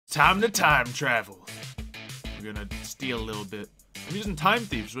Time to time travel. We're gonna steal a little bit. I'm using Time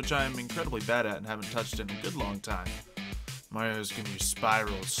Thieves, which I'm incredibly bad at and haven't touched in a good long time. Mario's gonna use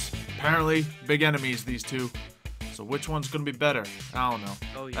Spyrals. Apparently, big enemies, these two. So which one's gonna be better? I don't know.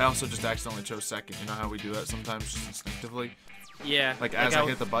 Oh, yeah. I also just accidentally chose second. You know how we do that sometimes, just instinctively? Yeah. Like as I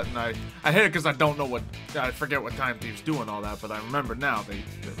hit the button, I hit it because I don't know what, I forget what Time Thieves do and all that, but I remember now they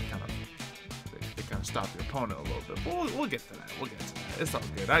kind of stop your opponent a little bit. But we'll get to that. We'll get to that. It's all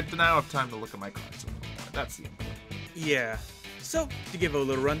good. I now have time to look at my cards a little more. That's the important. Yeah. So, to give a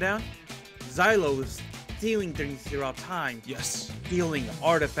little rundown, Xylo is stealing things throughout time. Yes. Stealing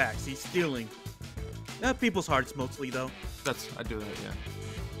artifacts. He's stealing people's hearts mostly, though. I do that,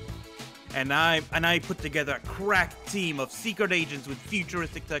 yeah. And I put together a crack team of secret agents with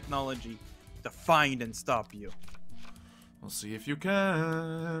futuristic technology to find and stop you. We'll see if you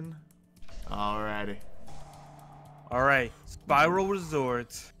can. Alrighty. Alright, Spyral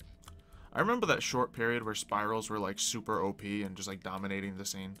Resort. I remember that short period where Spyrals were like super OP and just like dominating the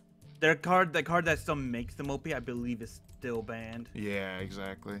scene. The card that still makes them OP, I believe, is still banned. Yeah,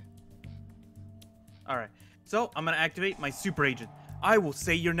 exactly. Alright, so I'm gonna activate my super agent. I will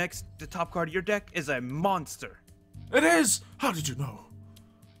say the top card of your deck is a monster. It is! How did you know?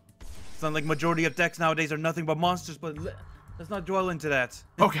 It's not like majority of decks nowadays are nothing but monsters, but let's not dwell into that.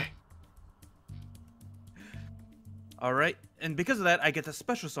 Okay. Alright, and because of that, I get to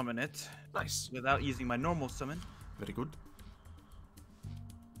special summon it. Nice. Without using my normal summon. Very good.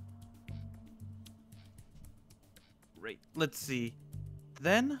 Great. Let's see.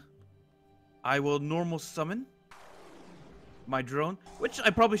 Then, I will normal summon my drone, which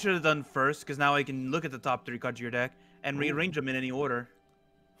I probably should have done first, because now I can look at the top 3 cards of your deck and rearrange them in any order.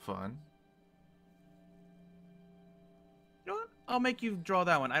 Fun. You know what? I'll make you draw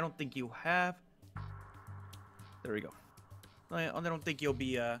that one. I don't think you have. There we go. I don't think you'll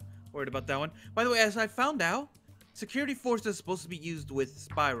be worried about that one. By the way, as I found out, Security Force is supposed to be used with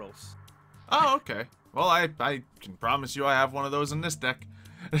Spyrals. Oh, okay. Well, I can promise you I have one of those in this deck.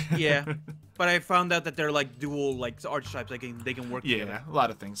 Yeah, but I found out that they're like dual archetypes. They can work together. Yeah, a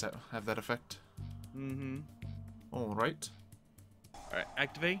lot of things that have that effect. Mm-hmm. Alright. Alright,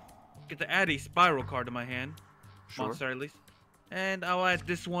 activate. Get to add a Spyral card to my hand. Sure. Monster at least. And I'll add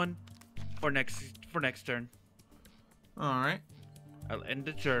this one for next turn. Alright. I'll end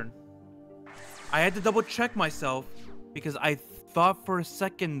the turn. I had to double check myself because I thought for a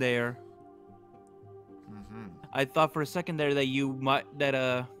second there. I thought for a second there that you might that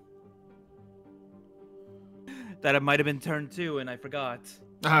it might have been turn 2, and I forgot.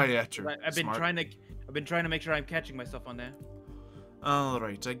 Oh yeah, true. I've been trying to make sure I'm catching myself on that.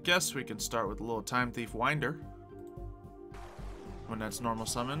 Alright, I guess we can start with a little Time Thief Winder. When that's normal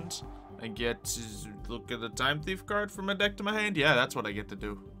summoned, I get to look at the Time Thief card from my deck to my hand. Yeah, that's what I get to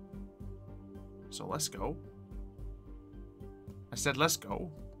do. So let's go. I said let's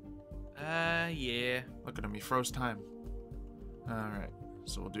go. Yeah. Look at him, he froze time. Alright,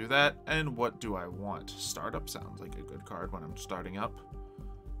 so we'll do that. And what do I want? Startup sounds like a good card when I'm starting up.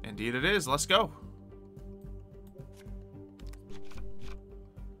 Indeed it is, let's go.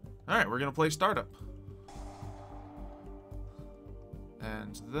 Alright, we're gonna play Startup.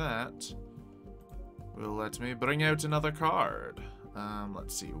 And that will let me bring out another card.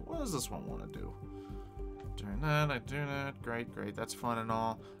 Let's see, what does this one want to do? Turn that, I do that. Great, great. That's fun and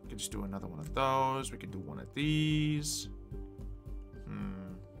all. We can just do another one of those. We can do one of these.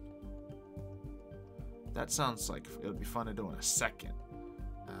 That sounds like it would be fun to do in a second.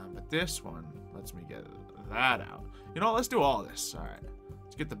 But this one lets me get that out. You know what? Let's do all this. All right.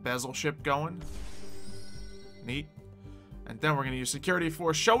 Let's get the bezel ship going. Neat. And then we're going to use Security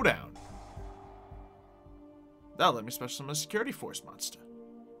Force Showdown. That'll let me special summon a Security Force monster.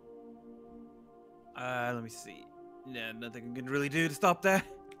 Let me see. Yeah, nothing I can really do to stop that.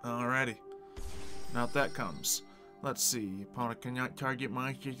 Alrighty. Now that comes. Let's see. Opponent cannot target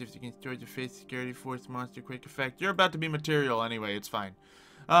monsters if they can destroy the face Security Force monster quick effect. You're about to be material anyway, it's fine.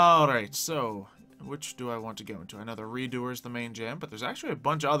 Alright, so which do I want to go into? I know the Redoer is the main jam, but there's actually a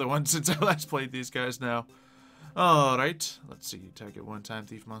bunch of other ones since I last played these guys now. Alright, let's see. Target one Time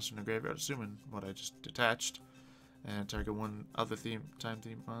Thief monster in the graveyard, assuming what I just detached. And target one other Time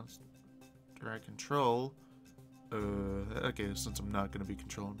Thief monster I control. Okay, since I'm not going to be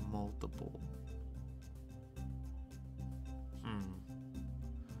controlling multiple.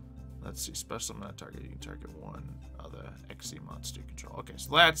 Let's see, special summon that target. You can target one other XC monster you control. Okay,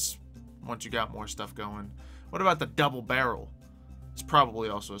 so that's once you got more stuff going. What about the double barrel? It's probably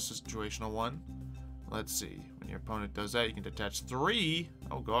also a situational one. Let's see. When your opponent does that, you can detach 3.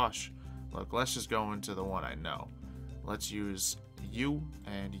 Oh gosh. Look, let's just go into the one I know. Let's use you,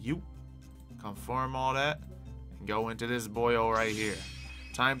 and you. Conform all that, and go into this boyo right here.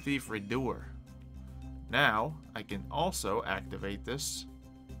 Time Thief Redoer. Now, I can also activate this.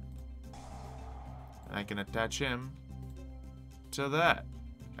 And I can attach him to that,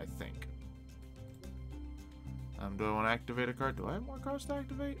 I think. Do I want to activate a card? Do I have more cards to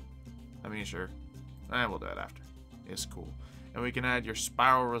activate? I mean, sure. We'll do that after. It's cool. And we can add your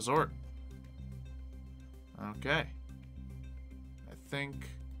Spyral Resort. Okay. I think.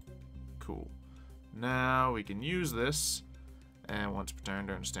 Cool. Now we can use this. And once per turn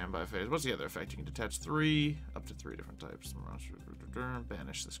during standby phase. What's the other effect? You can detach up to three different types.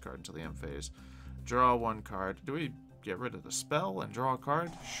 Banish this card until the end phase. Draw one card. Do we get rid of the spell and draw a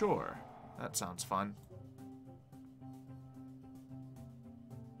card? Sure. That sounds fun.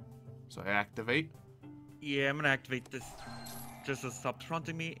 So I activate. Yeah, I'm gonna activate this just to stop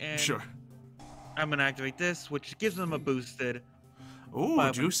taunting me, and Sure. I'm gonna activate this, which gives them a boosted.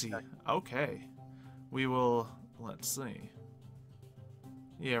 Ooh, juicy. Okay. We will, let's see.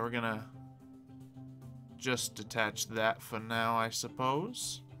 Yeah, we're gonna just detach that for now, I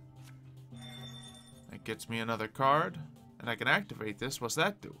suppose. That gets me another card, and I can activate this. What's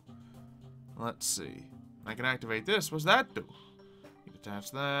that do? Let's see. I can activate this. What's that do? You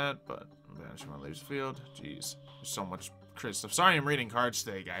detach that, but banish one leaves the field. Jeez, there's so much crazy stuff. Sorry I'm reading cards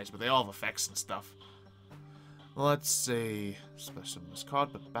today, guys, but they all have effects and stuff. Let's see. Special is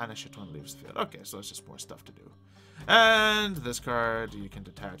called, but banish it when it leaves the field. Okay, so that's just more stuff to do. And this card, you can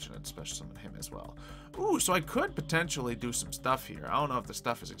detach and special summon him as well. Ooh, so I could potentially do some stuff here. I don't know if the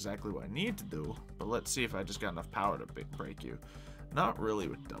stuff is exactly what I need to do, but let's see if I just got enough power to break you. Not really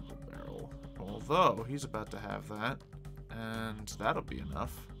with Double Barrel, although he's about to have that, and that'll be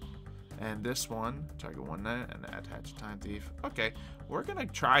enough. And this one, target one net, and attach a Time Thief. Okay, we're gonna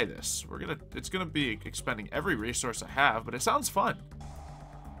try this. It's gonna be expending every resource I have, but it sounds fun.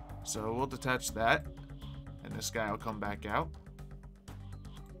 So we'll detach that, and this guy will come back out.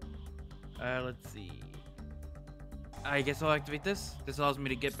 Let's see. I guess I'll activate this. This allows me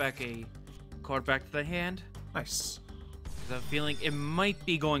to get back a card back to the hand. Nice. Because I'm feeling it might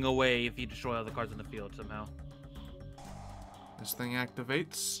be going away if you destroy all the cards in the field somehow. This thing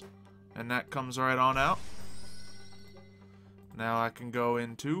activates, and that comes right on out. Now I can go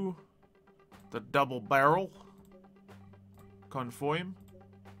into the Double Barrel. Conform.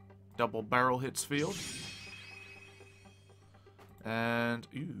 Double Barrel hits field. And,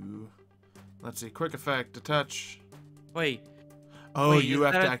 ooh. Let's see, quick effect, detach. Wait. Oh, Wait, you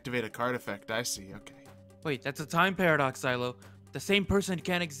have to activate a card effect, I see, okay. Wait, that's a time paradox, Xylo. The same person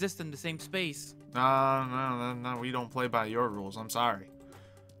can't exist in the same space. No, we don't play by your rules, I'm sorry.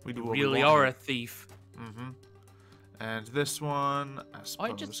 We do what we want. You really are a thief. Mm-hmm. And this one, I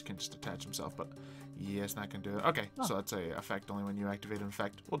suppose, can just attach himself, but yeah, it's not gonna do it. Okay, so that's a effect only when you activate an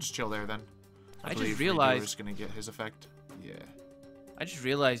effect. We'll just chill there then. I just realized Redoer's gonna get his effect. Yeah. I just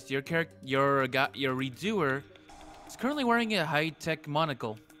realized your redoer is currently wearing a high-tech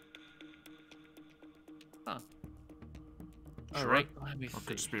monocle. Huh. Sure. Alright, let me Or it see.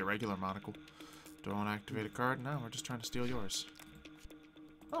 could just be a regular monocle. Do I want to activate a card? No, we're just trying to steal yours.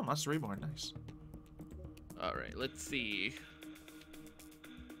 Oh, Monster Reborn, nice. Alright, let's see.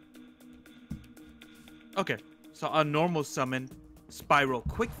 Okay, so a normal summon, Spyral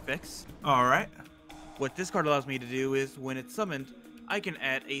Quick Fix. Alright. What this card allows me to do is, when it's summoned, I can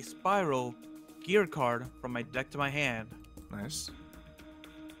add a Spyral gear card from my deck to my hand. Nice.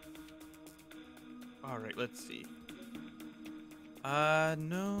 Alright, let's see.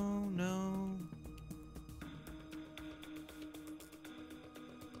 No.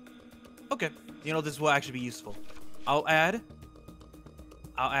 Okay, you know, this will actually be useful. I'll add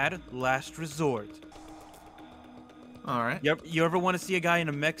Last Resort. Alright. You ever want to see a guy in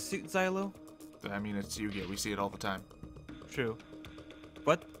a mech suit, Xylo? I mean, it's Yu-Gi-Oh! We see it all the time. True.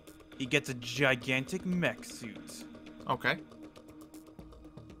 But he gets a gigantic mech suit. Okay.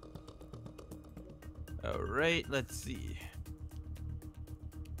 Alright, let's see.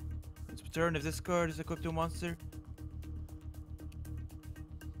 It's turn if this card is equipped to a monster.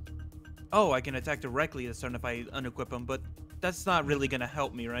 Oh, I can attack directly this turn if I unequip him, but that's not really gonna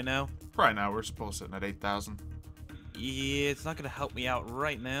help me right now. Right now, we're supposed to sitting at 8,000. Yeah, it's not gonna help me out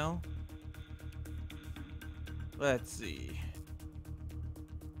right now. Let's see.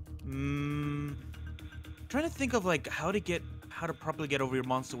 Trying to think of like how to properly get over your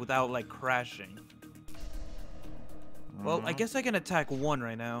monster without like crashing. Well, I guess I can attack one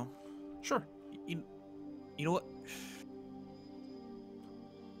right now. Sure. You know what?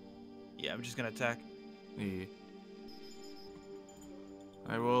 Yeah, I'm just gonna attack. Yeah.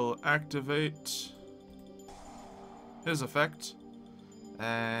 I will activate his effect.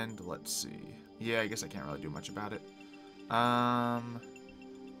 And let's see. Yeah, I guess I can't really do much about it.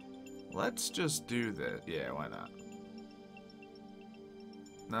 Let's just do that. Yeah, why not?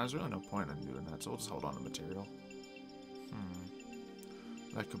 No, there's really no point in doing that, so we'll just hold on to material.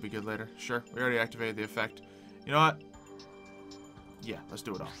 That could be good later. Sure, we already activated the effect. You know what? Yeah, let's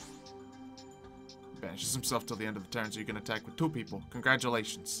do it all. Banishes himself till the end of the turn so you can attack with 2 people.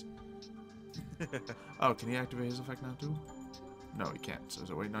 Congratulations. Oh, can he activate his effect now too? No, he can't. So is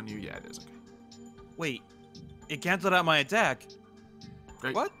it waiting on you? Yeah, it is. Okay. Wait, it canceled out my attack.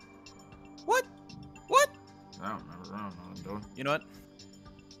 Great. What? What? What? I don't know what I'm doing. You know what?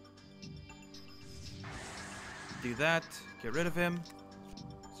 Do that. Get rid of him.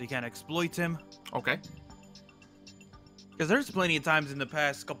 So you can't exploit him. Okay. Because there's plenty of times in the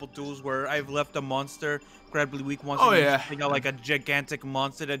past couple duels where I've left a monster, incredibly weak monster. Oh, yeah. They got like a gigantic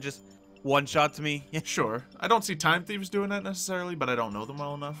monster that just one-shots me. Sure. I don't see Time Thieves doing that necessarily, but I don't know them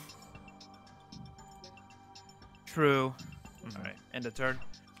well enough. True. Alright, end of turn.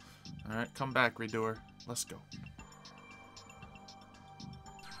 Alright, come back, Redoer. Let's go.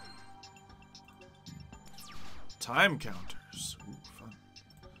 Time counters. Ooh, fun.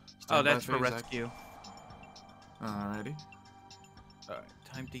 Oh, that's Stand for by phase rescue. Alrighty. Alright,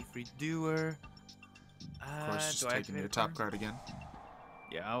 Time Thief Redoer. Of course, just taking your top card again.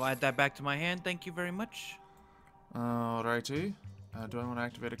 Yeah, I'll add that back to my hand. Thank you very much. Alrighty. Do I want to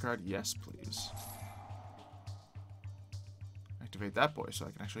activate a card? Yes, please. Activate that boy so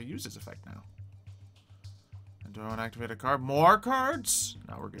I can actually use his effect now. And do I want to activate a card? More cards?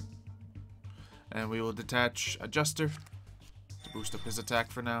 No, we're good. And we will detach Adjuster to boost up his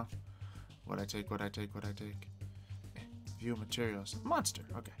attack for now. What I take? View materials. Monster.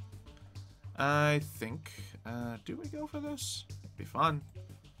 Okay. I think, do we go for this? It'd be fun.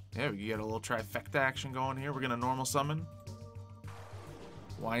 Yeah, we can get a little trifecta action going here. We're going to normal summon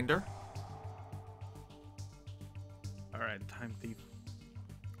Winder. Alright, Time Thief.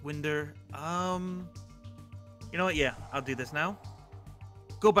 Winder. You know what? Yeah, I'll do this now.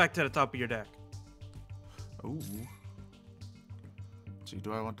 Go back to the top of your deck. Ooh. See,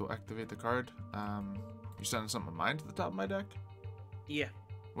 do I want to activate the card? You sending something of mine to the top of my deck? Yeah.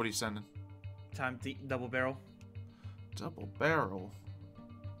 What are you sending? Time Thief double barrel. Double barrel?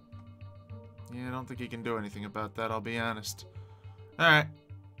 Yeah, I don't think he can do anything about that, I'll be honest. Alright.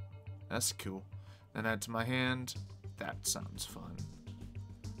 That's cool. Then add to my hand. That sounds fun.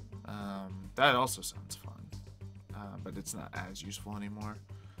 That also sounds fun. But it's not as useful anymore.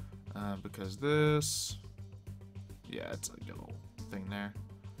 Because this... Yeah, it's like a little thing there.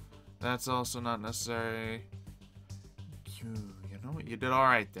 That's also not necessary. You know what? You did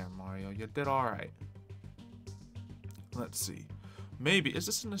alright there, Mario. You did alright. Let's see. Maybe. Is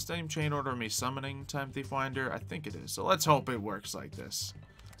this in the same chain order of me summoning Time Thief Winder? I think it is. So let's hope it works like this.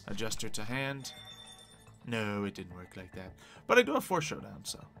 Adjuster to hand. No, it didn't work like that. But I do have 4 showdown,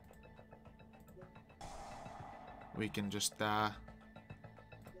 so. We can just,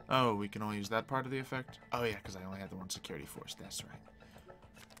 Oh, we can only use that part of the effect? Oh, yeah, because I only had the 1 security force. That's right.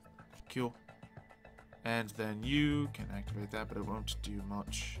 Cool. And then you can activate that, but it won't do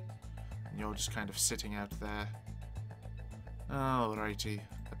much. And you're just kind of sitting out there. Alrighty.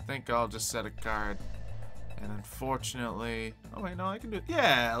 I think I'll just set a card. And unfortunately... Oh, wait, no, I can do it.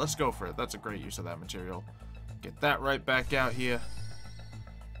 Yeah, let's go for it. That's a great use of that material. Get that right back out here.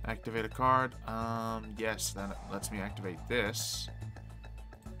 Activate a card. Yes, then it lets me activate this.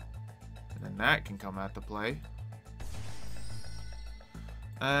 And then that can come out to play.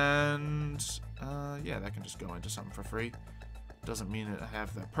 And, yeah, that can just go into something for free. Doesn't mean that I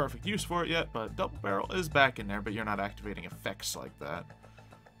have the perfect use for it yet, but Double Barrel is back in there, but you're not activating effects like that.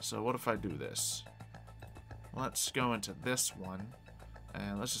 So what if I do this? Let's go into this one,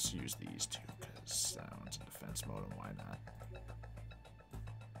 and let's just use these 2, because that one's in defense mode, and why not?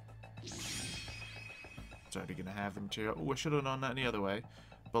 It's already going to have the material. Oh, I should have done that any other way,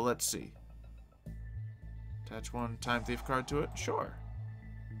 but let's see. Attach 1 Time Thief card to it? Sure.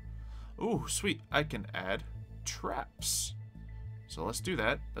 Ooh, sweet. I can add traps. So let's do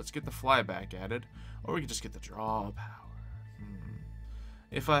that. Let's get the flyback added. Or we can just get the draw power.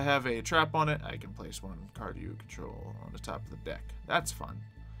 If I have a trap on it, I can place 1 card you control on the top of the deck. That's fun.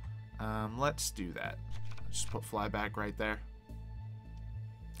 Let's do that. Just put flyback right there.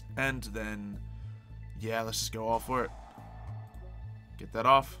 And then, yeah, let's just go all for it. Get that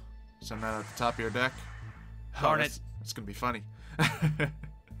off. Send that at the top of your deck. Darn it. That's going to be funny.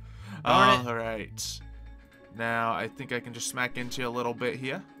 Darn it. Alright. Now, I think I can just smack into you a little bit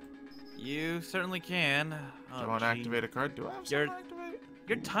here. You certainly can. Do I want to activate a card? Do I have something to activate?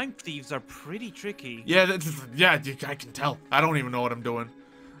 Your time thieves are pretty tricky. Yeah, I can tell. I don't even know what I'm doing.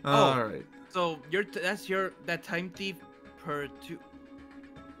 All right. So that time thief per two.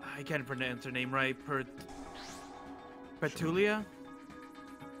 I can't pronounce her name right. Petulia.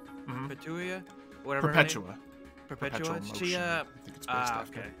 Mm-hmm. Petulia, whatever. Perpetua. Her name. Perpetua. Perpetual She motion. I think it's based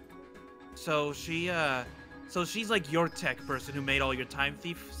after. okay. So she's like your tech person who made all your time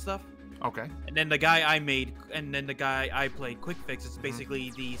thief stuff. Okay. And then the guy I played Quick Fix is basically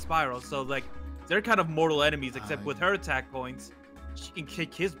the Spyral. So like they're kind of mortal enemies, except with her attack points, she can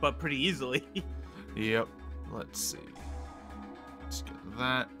kick his butt pretty easily. Yep. Let's see. Let's get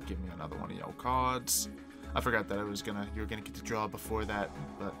that. Give me another one of your cards. I forgot that you were gonna get to draw before that,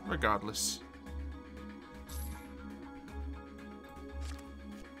 but regardless.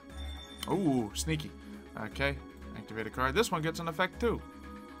 Ooh, sneaky. Okay. Activate a card. This one gets an effect too.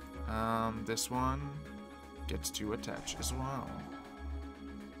 This one gets to attach as well.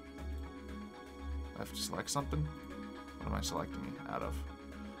 I have to select something? What am I selecting out of?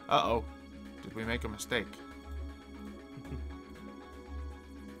 Uh-oh. Did we make a mistake?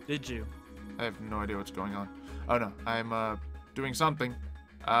 Did you? I have no idea what's going on. Oh no, I'm doing something.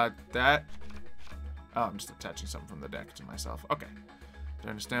 That. Oh, I'm just attaching something from the deck to myself. Okay.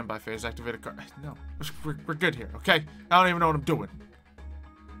 During the standby phase, activate a card. No, we're good here, okay? I don't even know what I'm doing.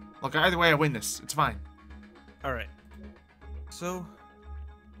 Look, either way I win this. It's fine. Alright. So,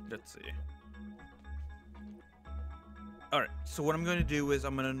 let's see. Alright, so what I'm going to do is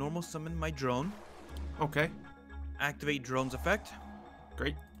I'm going to normal summon my drone. Okay. Activate drone's effect.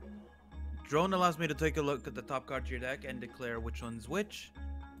 Great. Drone allows me to take a look at the top card of your deck and declare which one's which.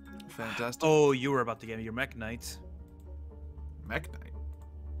 Fantastic. Oh, you were about to get me your Mech Knights. Mech Knight.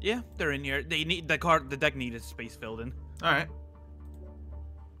 Yeah, they're in here. They need the deck needed space filled in. Alright.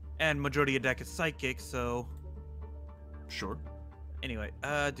 And majority of deck is psychic, so Sure. anyway,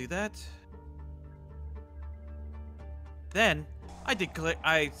 do that. Then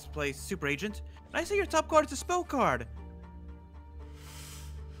I play Super Agent, and I say your top card is a spell card.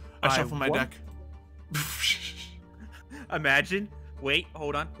 I shuffle my deck. Imagine. Wait,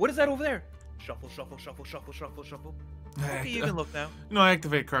 hold on. What is that over there? Shuffle, shuffle, shuffle, shuffle, shuffle, shuffle. Okay, you can look now. No, I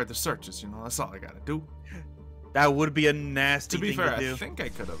activate card that searches, that's all I gotta do. That would be a nasty To be thing fair, to do. I think I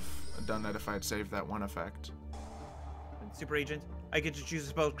could have done that if I had saved that one effect. Super Agent, I get to choose a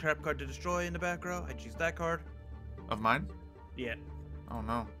spell trap card to destroy in the back row. I choose that card. Of mine? Yeah. Oh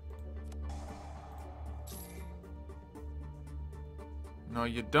no. No,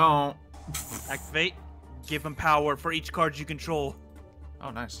 you don't. Activate. Give him power for each card you control.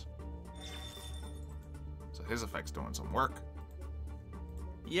 Oh, nice. So his effect's doing some work.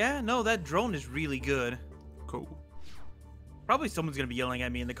 Yeah, no, that drone is really good. Cool. Probably someone's gonna be yelling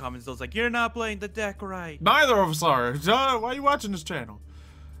at me in the comments. Those like, you're not playing the deck right. Neither of us are. Why are you watching this channel?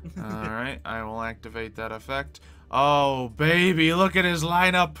 Alright, I will activate that effect. Oh, baby, look at his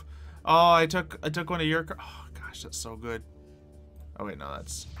lineup. Oh, I took one of your cards. Oh, gosh, that's so good. Oh, wait, no,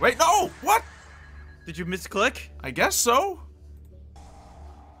 that's... Wait, no! What? Did you misclick? I guess so.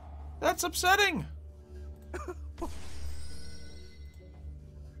 That's upsetting.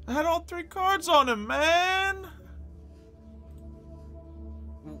 I had all 3 cards on him, man.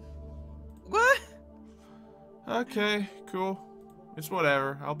 What? Okay, cool. It's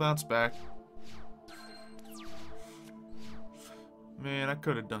whatever. I'll bounce back. Man, I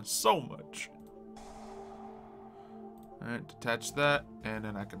could have done so much. Alright, detach that, and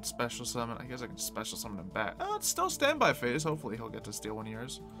then I can special summon. I guess I can special summon him back. Oh, it's still standby phase. Hopefully he'll get to steal one of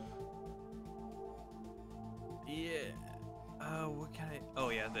yours. Yeah. What can I... Oh,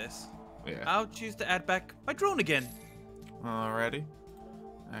 yeah, this. Yeah. I'll choose to add back my drone again. Alrighty.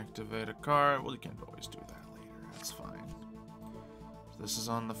 Activate a card. Well, you can always do that later. That's fine. This is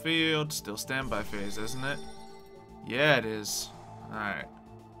on the field. Still standby phase, isn't it? Yeah, it is. Alright.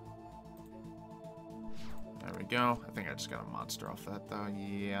 There we go. I think I just got a monster off that, though.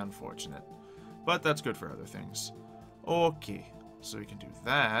 Yeah, unfortunate. But that's good for other things. Okay. So we can do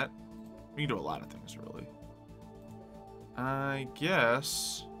that. We can do a lot of things, really. I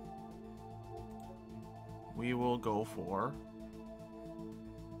guess... we will go for...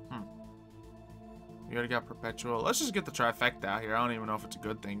 We already got Perpetual. Let's just get the trifecta out here. I don't even know if it's a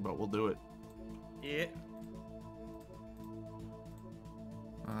good thing, but we'll do it. Yeah.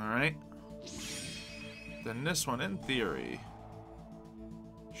 Alright. Then this one, in theory,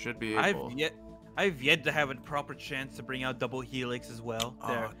 should be able... I've yet to have a proper chance to bring out Double Helix as well.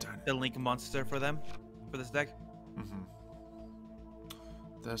 Oh, darn it. The Link monster for this deck. Mm-hmm.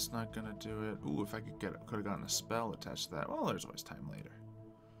 That's not gonna do it. Ooh, if I could have gotten a spell attached to that. Well, there's always time later.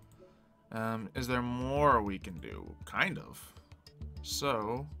 Is there more we can do? Kind of.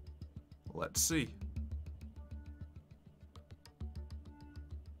 So, let's see.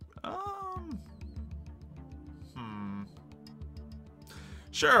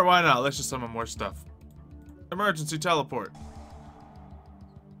 Sure, why not? Let's just summon more stuff. Emergency teleport.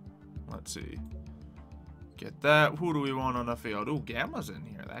 Let's see. Get that. Who do we want on the field? Ooh, Gamma's in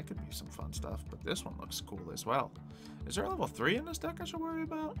here. That could be some fun stuff. But this one looks cool as well. Is there a level 3 in this deck I should worry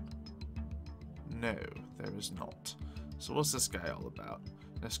about? No, there is not. So what's this guy all about?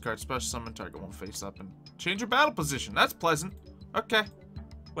 This card, special summon, target won't face up and change your battle position. That's pleasant. Okay.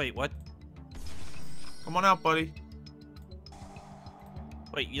 Wait, what? Come on out, buddy.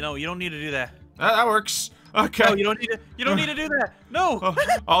 Wait, you don't need to do that. That works. Okay. No, you don't need to do that. No.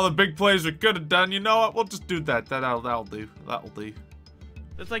 All the big plays we could have done. You know what? We'll just do that. That'll do. That'll do.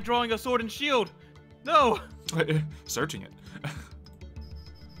 It's like drawing a sword and shield. No. Searching it.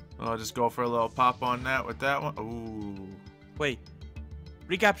 I'll just go for a little pop on that with that one. Ooh. Wait.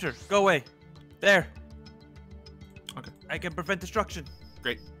 Recapture. Go away. There. Okay. I can prevent destruction.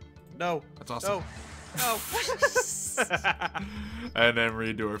 Great. No. That's awesome. No. And then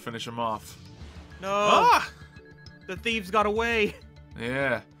redo or finish him off. No. Ah! The thieves got away.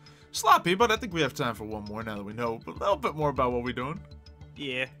 Yeah. Sloppy, but I think we have time for one more now that we know a little bit more about what we're doing.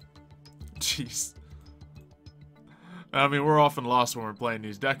 Yeah. Jeez. I mean, we're often lost when we're playing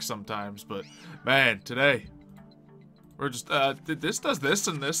these decks sometimes, but man, today we're just this does this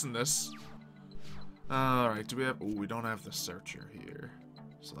and this and this. All right, do we have? Oh, we don't have the searcher here,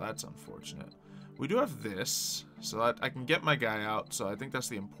 so that's unfortunate. We do have this, so that I can get my guy out. So I think that's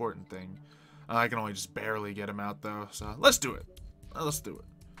the important thing. I can only just barely get him out though, so let's do it. Let's do it.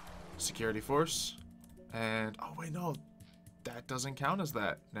 Security force, and oh wait, no, that doesn't count as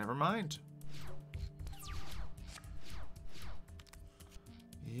that. Never mind.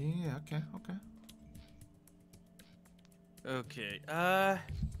 Yeah, okay. Okay,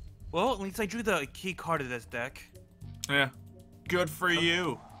 well, at least I drew the key card of this deck. Yeah. Good for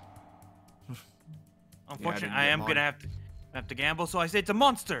you. Unfortunately, Yeah, I am gonna have to gamble, so I say it's a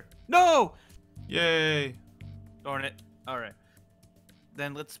monster. No! Yay. Darn it. Alright.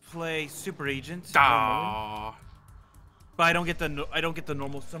 Then let's play Super Agent. Ah. But I don't get the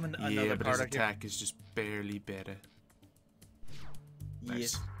normal summon another Yeah, but card his out here. attack is just barely better.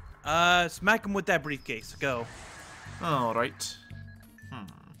 Nice. Yes. Smack him with that briefcase. Go. Alright.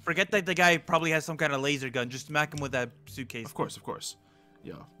 Forget that the guy probably has some kind of laser gun. Just smack him with that suitcase. Of course.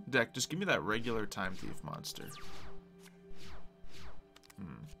 Yo, deck, just give me that regular Time Thief monster.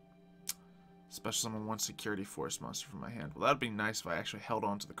 Special summon one security force monster from my hand. Well, that'd be nice if I actually held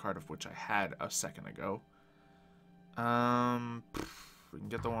on to the card of which I had a second ago. We can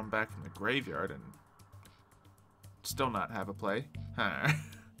get the one back from the graveyard and still not have a play. Huh.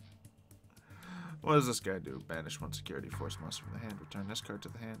 What does this guy do? Banish one security force monster from the hand. Return this card to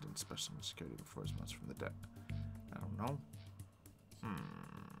the hand and special summon security force monster from the deck. I don't know.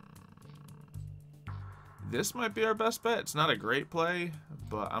 This might be our best bet. It's not a great play,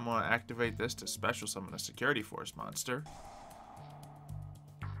 but I'm going to activate this to special summon a security force monster.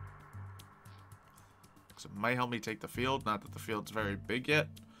 So it might help me take the field. Not that the field's very big yet.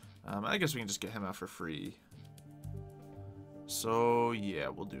 I guess we can just get him out for free. So, yeah,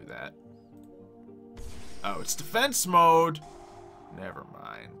 we'll do that. Oh, it's defense mode. Never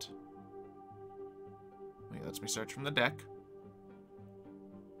mind. It lets me search from the deck.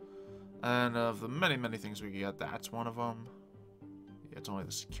 And of the many, many things we can get, that's one of them. Yeah, it's only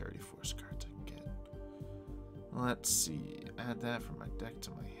the security force cards I can get. Let's see. Add that from my deck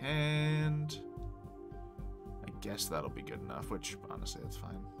to my hand. I guess that'll be good enough, which, honestly, that's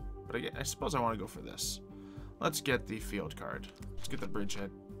fine. But I suppose I want to go for this. Let's get the field card. Let's get the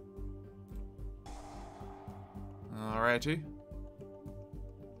bridgehead. Alrighty.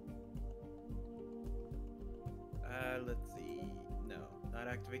 Let's see. No, not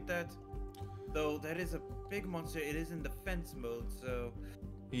activate that. Though that is a big monster, it is in defense mode, so...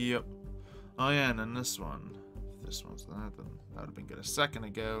 Yep. Oh yeah, and then this one. If this one's that, then that would have been good a second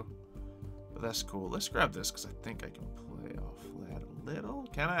ago. But that's cool. Let's grab this, because I think I can play off that a little.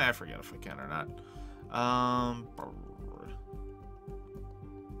 Can I? I forget if I can or not.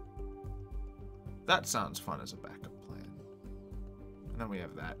 That sounds fun as a backup plan. And then we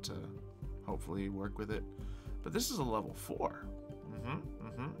have that to hopefully work with it. But this is a level 4.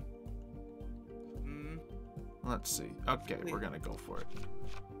 Let's see. Okay, we're gonna go for it.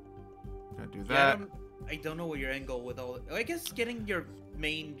 Gonna do that. Yeah, I don't know what your end goal with all. I guess getting your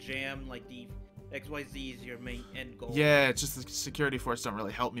main jam, like the XYZ, is your main end goal. Yeah, it's just the security force don't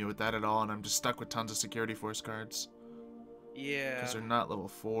really help me with that at all, and I'm just stuck with tons of security force cards. Yeah. Because they're not level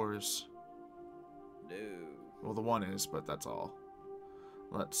 4s. No. Well, the one is, but that's all.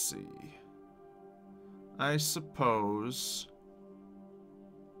 Let's see. I suppose...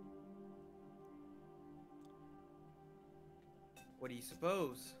 What do you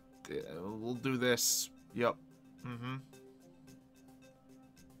suppose? Yeah, we'll do this. Yep. Mm-hmm.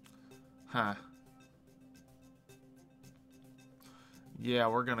 Huh. Yeah,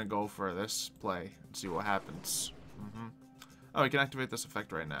 we're gonna go for this play and see what happens. Mm-hmm. Oh, we can activate this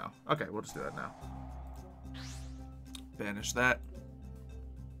effect right now. Okay, we'll just do that now. Banish that.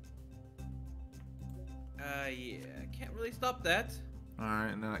 Yeah, can't really stop that.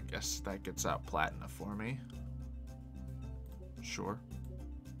 Alright, and then I guess that gets out Platina for me. Sure.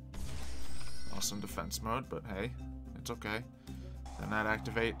 Also in defense mode, but hey, it's okay. Then that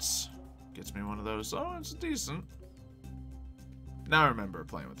activates. Gets me one of those. Oh, it's decent. Now I remember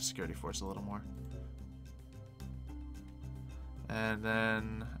playing with the security force a little more. And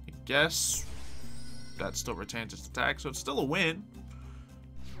then I guess that still retains its attack, so it's still a win.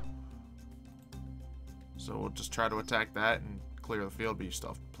 So we'll just try to attack that and clear the field, but you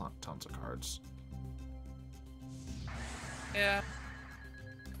still have tons of cards. Yeah.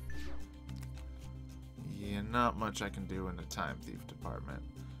 Yeah, not much I can do in the Time Thief department.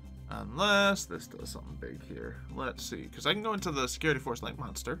 Unless this does something big here. Let's see, because I can go into the Security Force Link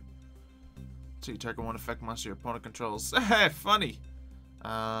monster. See, target one effect monster your opponent controls. Hey, funny!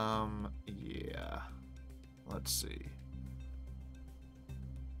 Yeah. Let's see.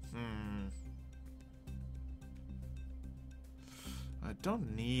 I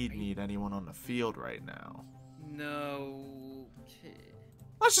don't need anyone on the field right now. No.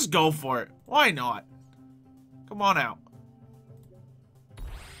 Let's just go for it. Why not? Come on out.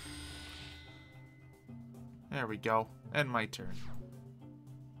 There we go. And my turn.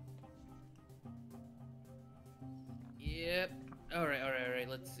 Yep. Alright.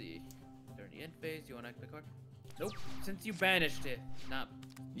 Let's see. During the end phase, you want to activate a card? Nope. Since you banished it, not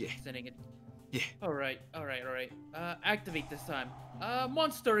sending it. Yeah. Alright. Activate this time.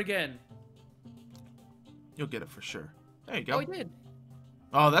 Monster again. You'll get it for sure. There you go. Oh, I did.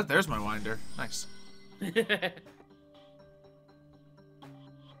 Oh, there's my winder. Nice.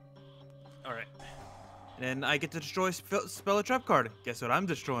 Alright. And then I get to destroy spell a trap card. Guess what I'm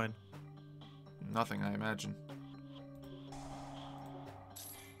destroying? Nothing, I imagine.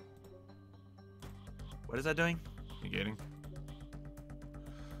 What is that doing? Negating.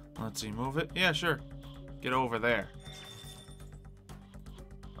 Let's see, move it. Yeah, sure. Get over there.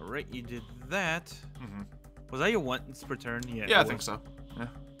 Alright, you did that. Mm-hmm. Was that your once per turn? Yeah, I think so. Yeah.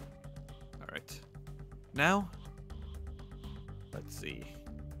 Alright. Now, let's see.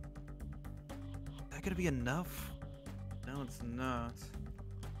 Is that gonna be enough? No, it's not.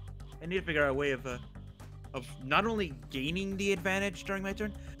 I need to figure out a way of not only gaining the advantage during my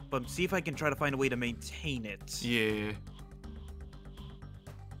turn, but see if I can try to find a way to maintain it. Yeah.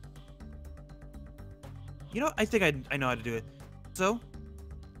 You know, I think I know how to do it. So,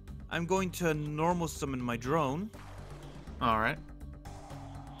 I'm going to normal summon my drone. Alright.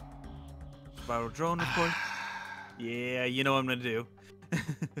 Spyral drone, of course. Yeah, you know what I'm gonna do.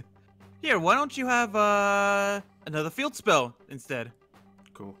 Here, why don't you have another field spell instead?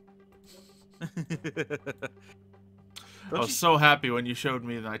 Cool. I was so happy when you showed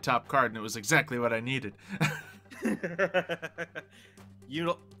me my top card and it was exactly what I needed. You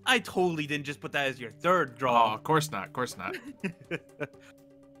know, I totally didn't just put that as your third draw. Oh, of course not. Of course not.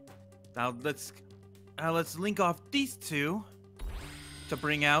 Now let's link off these two to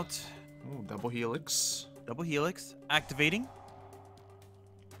bring out Ooh, double helix. double helix, activating.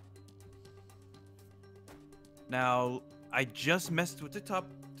 Now I just messed with the top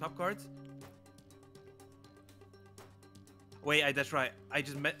cards. Wait, that's right. I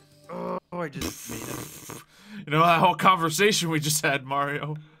just met. Oh, I just made it. You know that whole conversation we just had,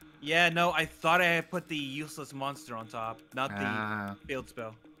 Mario? Yeah, no, I thought I had put the useless monster on top, not the field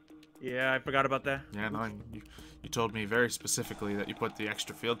spell. Yeah, I forgot about that. Yeah, no, you told me very specifically that you put the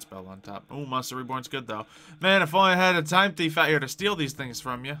extra field spell on top. Oh, Monster Reborn's good, though. Man, if only I had a Time Thief out here to steal these things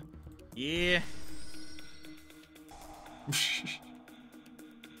from you. Yeah.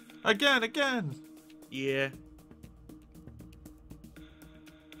 Again. Yeah.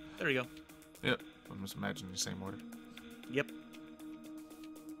 There we go. Yep, I'm just imagining the same order. Yep.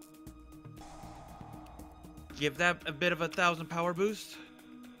 Give that a bit of 1,000 power boost.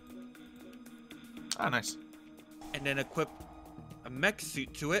 Ah, nice. And then equip a mech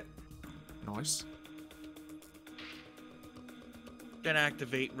suit to it. Nice. Then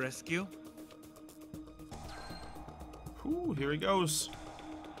activate rescue. Ooh, here he goes.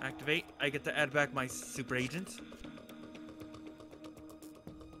 Activate. I get to add back my super agent.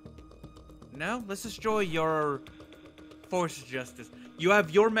 Now, let's destroy your Force Justice. You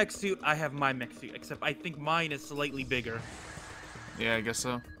have your mech suit, I have my mech suit, except I think mine is slightly bigger. Yeah, I guess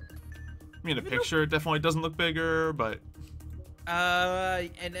so. I mean, a picture definitely doesn't look bigger, but...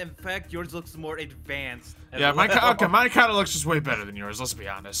 And in fact, yours looks more advanced. Yeah, well. mine kind of looks just way better than yours, let's be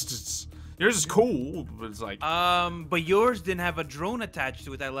honest. Yours is cool, but it's like... But yours didn't have a drone attached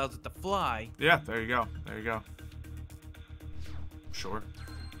to it that allows it to fly. Yeah, there you go. There you go. Sure.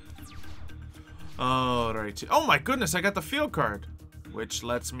 Alright. Oh my goodness, I got the field card. Which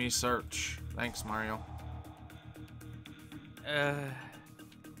lets me search. Thanks, Mario. I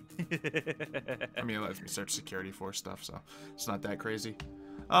mean, it lets me search security for stuff, so it's not that crazy.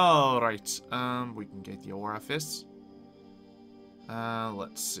 Alright. We can get the orifice.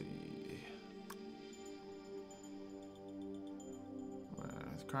 Let's see.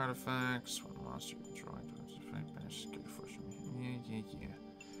 Card effects. One monster drawing security force. Yeah.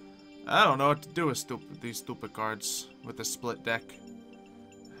 I don't know what to do with these stupid cards with the split deck.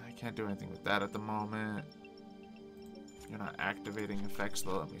 I can't do anything with that at the moment. You're not activating effects,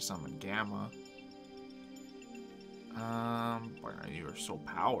 they'll let me summon Gamma. You are so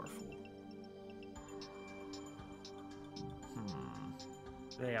powerful.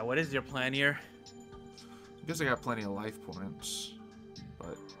 Yeah, what is your plan here? I guess I got plenty of life points,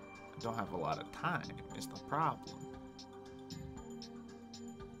 but I don't have a lot of time, is the problem.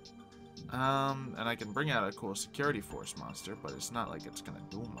 And I can bring out a cool security force monster, but it's not like it's gonna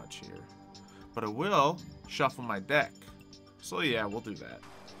do much here. But it will shuffle my deck. So yeah, we'll do that.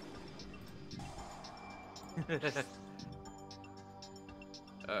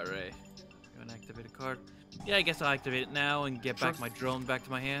 Alright. You wanna activate a card? Yeah, I guess I'll activate it now and get back my drone back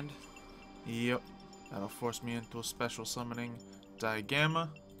to my hand. Yep. That'll force me into a special summoning Digamma.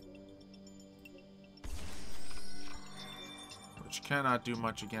 Which cannot do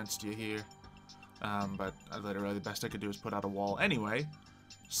much against you here. But literally the best I could do is put out a wall anyway.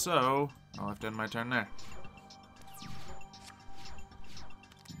 So, I'll have to end my turn there.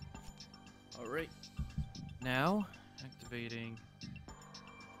 Alright. Now, activating...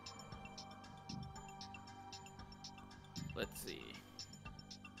 Let's see.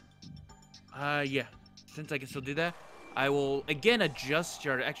 Yeah. Since I can still do that, I will again adjust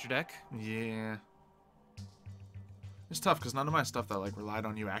your extra deck. Yeah. It's tough because none of my stuff that like relied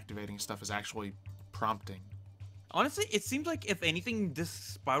on you activating stuff is actually prompting. Honestly, it seems like if anything, this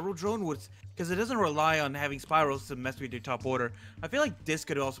spiral drone would, because it doesn't rely on having spirals to mess with your top order. I feel like this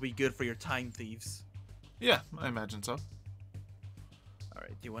could also be good for your time thieves. Yeah, I imagine so. All right,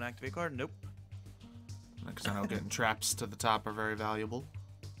 do you want to activate a card? Nope. Because I know getting traps to the top are very valuable.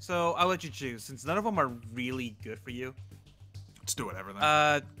 So I'll let you choose, since none of them are really good for you. Let's do whatever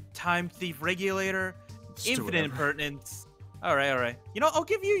then. Time thief regulator, Let's do infinite whatever. impertinence. All right, all right. You know, I'll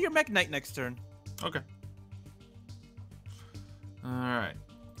give you your mech knight next turn. Okay. Alright.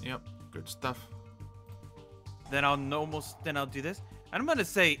 Yep. Good stuff. Then I'll do this. And I'm gonna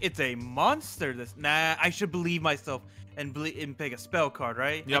say it's a monster. Nah, I should believe myself and pick a spell card,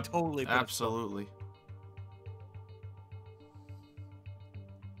 right? Yep. I totally. Absolutely.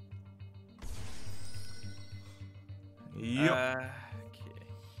 Yep. Okay.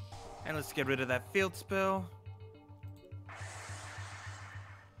 And let's get rid of that field spell.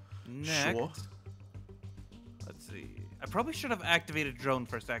 Next. Sure. Let's see. I probably should have activated drone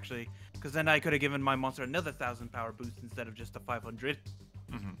first, actually, because then I could have given my monster another 1,000 power boost instead of just a 500.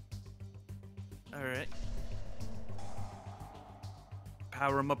 All right.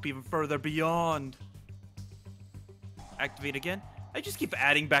 Power him up even further beyond. Activate again. I just keep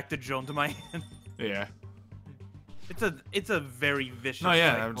adding back the drone to my hand. Yeah. It's a very vicious. No,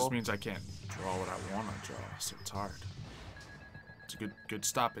 yeah, cycle. that just means I can't draw what I want to draw, so it's hard. It's a good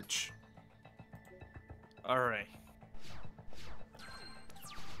stoppage. All right.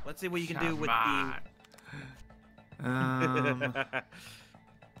 Let's see what you can do with the.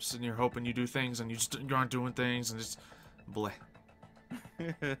 Sitting here hoping you do things and you aren't doing things and just bleh.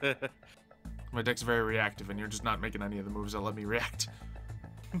 My deck's very reactive and you're just not making any of the moves that let me react.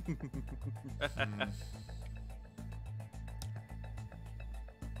 I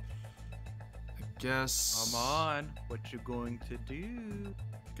guess. Come on, what you going to do?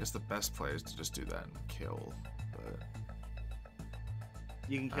 I guess the best play is to just do that and kill, but.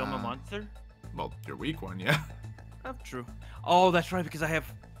 You can kill my monster? Well, your weak one, yeah. Oh, true. Oh, that's right, because I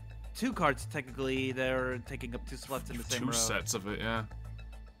have 2 cards technically that are taking up 2 slots in the same row. 2 sets of it, yeah.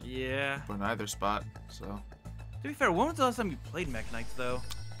 Yeah. But in either spot, so. To be fair, when was the last time you played Mech Knights, though?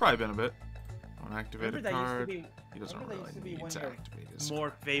 Probably been a bit. One activated Remember that card. used to be, He doesn't really need one to of your activate his.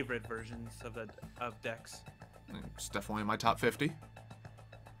 more favorite versions of decks. It's definitely in my top 50.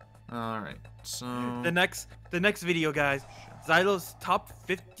 Alright, so... The next video, guys. Xylo's top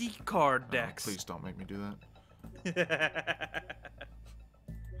 50 card decks. Please don't make me do that.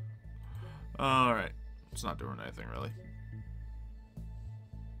 Alright. It's not doing anything, really.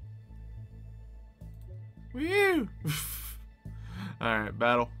 Woo! Alright,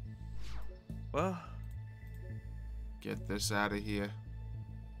 battle. Well... Get this out of here.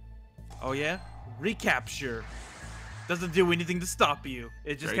 Oh, yeah? Recapture. Doesn't do anything to stop you.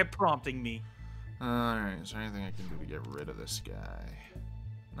 It just kept prompting me. Alright, is there anything I can do to get rid of this guy?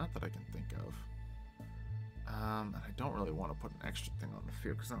 Not that I can think of. And I don't really want to put an extra thing on the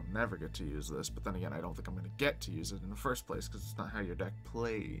field because I'll never get to use this. But then again, I don't think I'm going to get to use it in the first place because it's not how your deck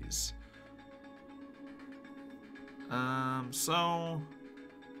plays. But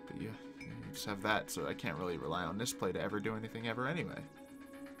you just have that, so I can't really rely on this play to ever do anything ever anyway.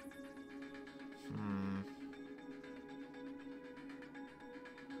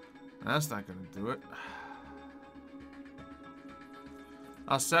 That's not going to do it.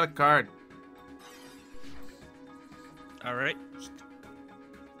 I'll set a card. All right.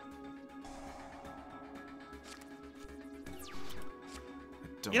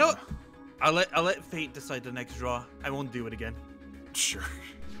 You know what? I'll let fate decide the next draw. I won't do it again. Sure.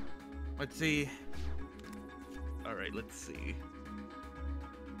 Let's see. All right, let's see.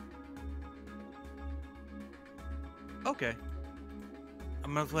 Okay.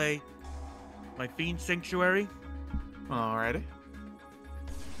 I'm gonna play my Fiend Sanctuary. Alrighty.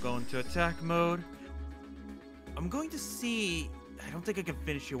 Go into attack mode. I'm going to see. I don't think I can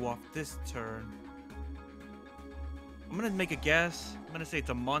finish you off this turn. I'm gonna make a guess. I'm gonna say it's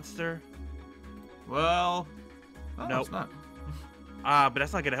a monster. Well, no, nope. It's not. But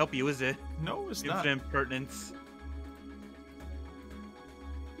that's not gonna help you, is it? No, it's not. Infinite Impertinence.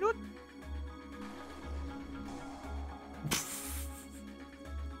 You know what?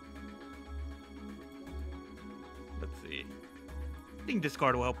 Let's see. I think this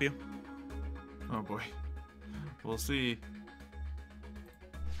card will help you. Oh boy. We'll see.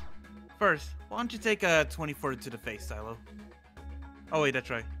 First, why don't you take a 24 to the face, Xylo? Oh wait, that's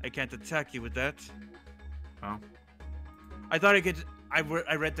right. I can't attack you with that. Oh. I thought I could. I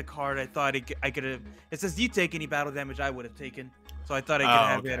read the card. I thought I could have. It says you take any battle damage I would have taken. So I thought I could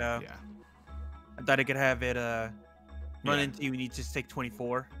have it. Yeah. I thought I could have it run into you and you just take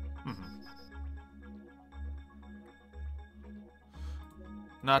 24.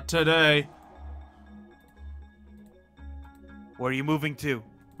 Not today. Where are you moving to?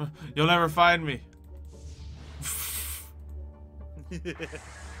 You'll never find me. It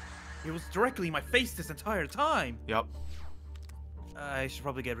was directly in my face this entire time. Yep. I should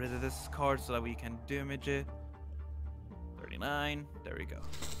probably get rid of this card so that we can damage it. 39. There we go.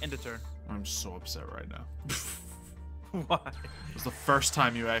 End of turn. I'm so upset right now. Why? It's the first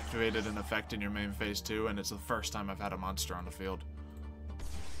time you activated an effect in your main phase too, and it's the first time I've had a monster on the field.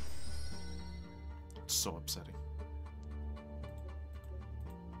 It's so upsetting.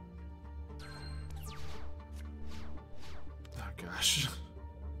 Oh gosh.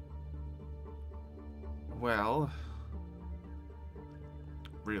 Well,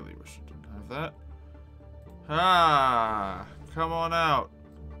 really wish I didn't have that. Ah, come on out.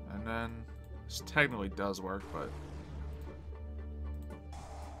 And then this technically does work, but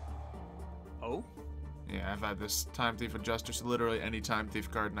oh? yeah, I've had this Time Thief Adjuster, so literally any Time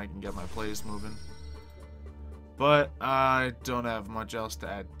Thief card and I can get my plays moving. But I don't have much else to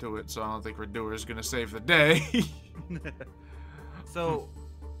add to it, so I don't think Redoer is gonna save the day. So,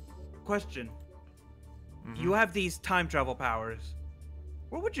 question. You have these time travel powers.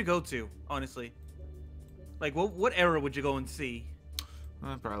 Where would you go to, honestly? Like, what era would you go and see?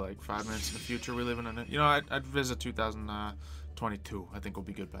 Probably like 5 minutes in the future we're living in it. You know, I'd visit 2022. I think we'll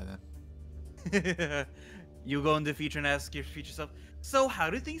be good by then. You go in the future and ask your future self, so how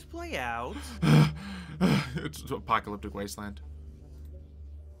do things play out? It's apocalyptic wasteland.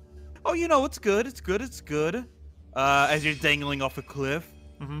 Oh, you know, it's good. It's good. It's good. As you're dangling off a cliff.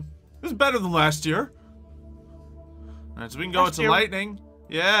 This is better than last year. Alright, so we can go into lightning.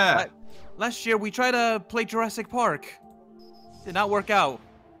 Yeah. Last year we tried to play Jurassic Park. Did not work out.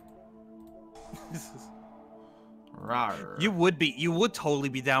 Rawr. You would totally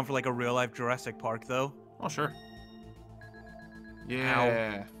be down for like a real life Jurassic Park though. Oh sure.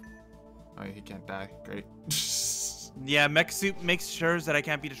 Yeah. Oh, he can't die. Great. Yeah, Mech Suit makes sure that I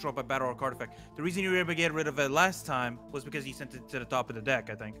can't be destroyed by battle or card effect. The reason you were able to get rid of it last time was because you sent it to the top of the deck,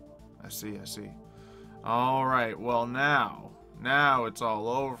 I think. I see. All right. Well, now it's all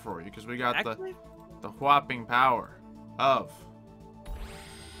over for you because we got the whopping power of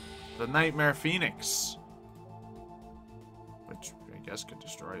the Nightmare Phoenix, which I guess could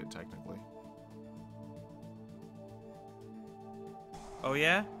destroy it, technically. Oh,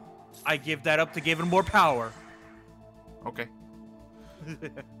 yeah? I give that up to give it more power. Okay.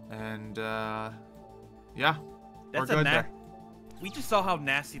 And, yeah. That's we're good there. We just saw how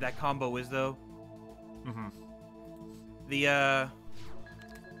nasty that combo is, though. Mm-hmm. The,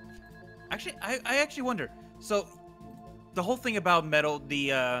 Actually, I actually wonder. So, the whole thing about metal,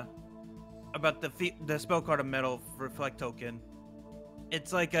 about the spell card of metal reflect token,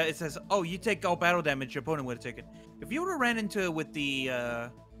 it's like, it says, oh, you take all battle damage your opponent would have taken. If you would have ran into it with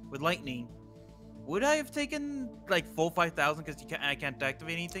with lightning, would I have taken, like, full 5,000 because I can't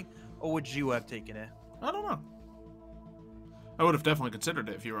activate anything? Or would you have taken it? I don't know. I would have definitely considered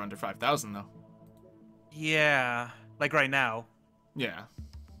it if you were under 5,000, though. Yeah, like right now. Yeah.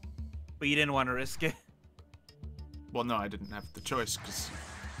 But you didn't want to risk it. Well, no, I didn't have the choice, because...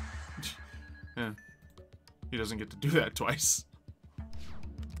 yeah. He doesn't get to do that twice.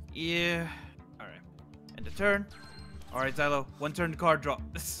 Yeah. Alright. End of turn. Alright, Xylo. One turn card draw.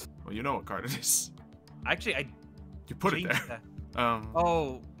 Well, you know what card it is. Actually, You put it there. That.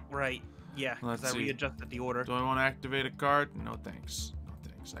 Oh, right. Yeah, Let's because I see. readjusted the order. Do I want to activate a card? No thanks. No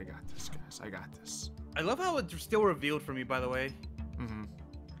thanks. I got this, guys. I got this. I love how it's still revealed for me, by the way. Mm-hmm.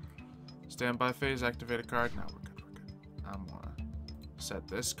 Standby phase, activate a card. No, we're good, we're good. I'm gonna set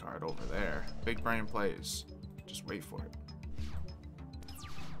this card over there. Big brain plays. Just wait for it.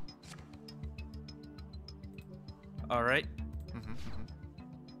 Alright. Mm-hmm,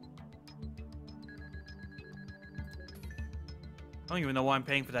 I don't even know why I'm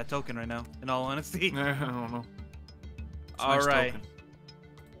paying for that token right now, in all honesty. I don't know. It's a nice Alright. token.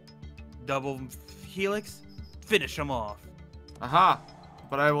 Double Helix. Finish him off. Aha!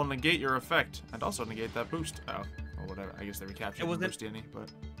 But I will negate your effect, and also negate that boost. Oh, or whatever. I guess they recaptured the boost any, but...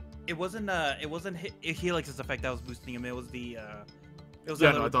 It wasn't Helix's effect that was boosting him, it was the, it was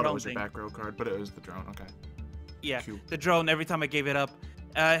yeah, the no, I thought it drone was thing. your back row card, but it was the drone, okay. Yeah, Cute. the drone, every time I gave it up,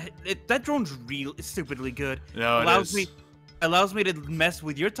 that drone's real stupidly good. No, it is. Allows me to mess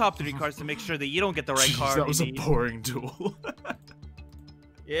with your top 3 cards to make sure that you don't get the right Jeez, card. that was you a need. boring duel.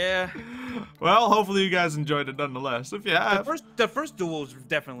 Yeah. Well, hopefully you guys enjoyed it nonetheless. If you have... The first duel was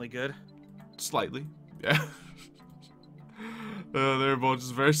definitely good. Slightly. Yeah. They're both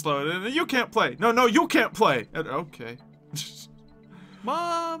just very slow. And you can't play. No, you can't play. Okay.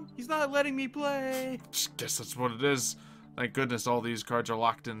 Mom, he's not letting me play. Guess that's what it is. Thank goodness all these cards are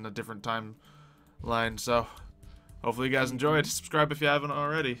locked in a different timeline. So, hopefully you guys enjoyed. Subscribe if you haven't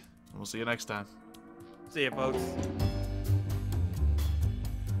already. And we'll see you next time. See ya, folks.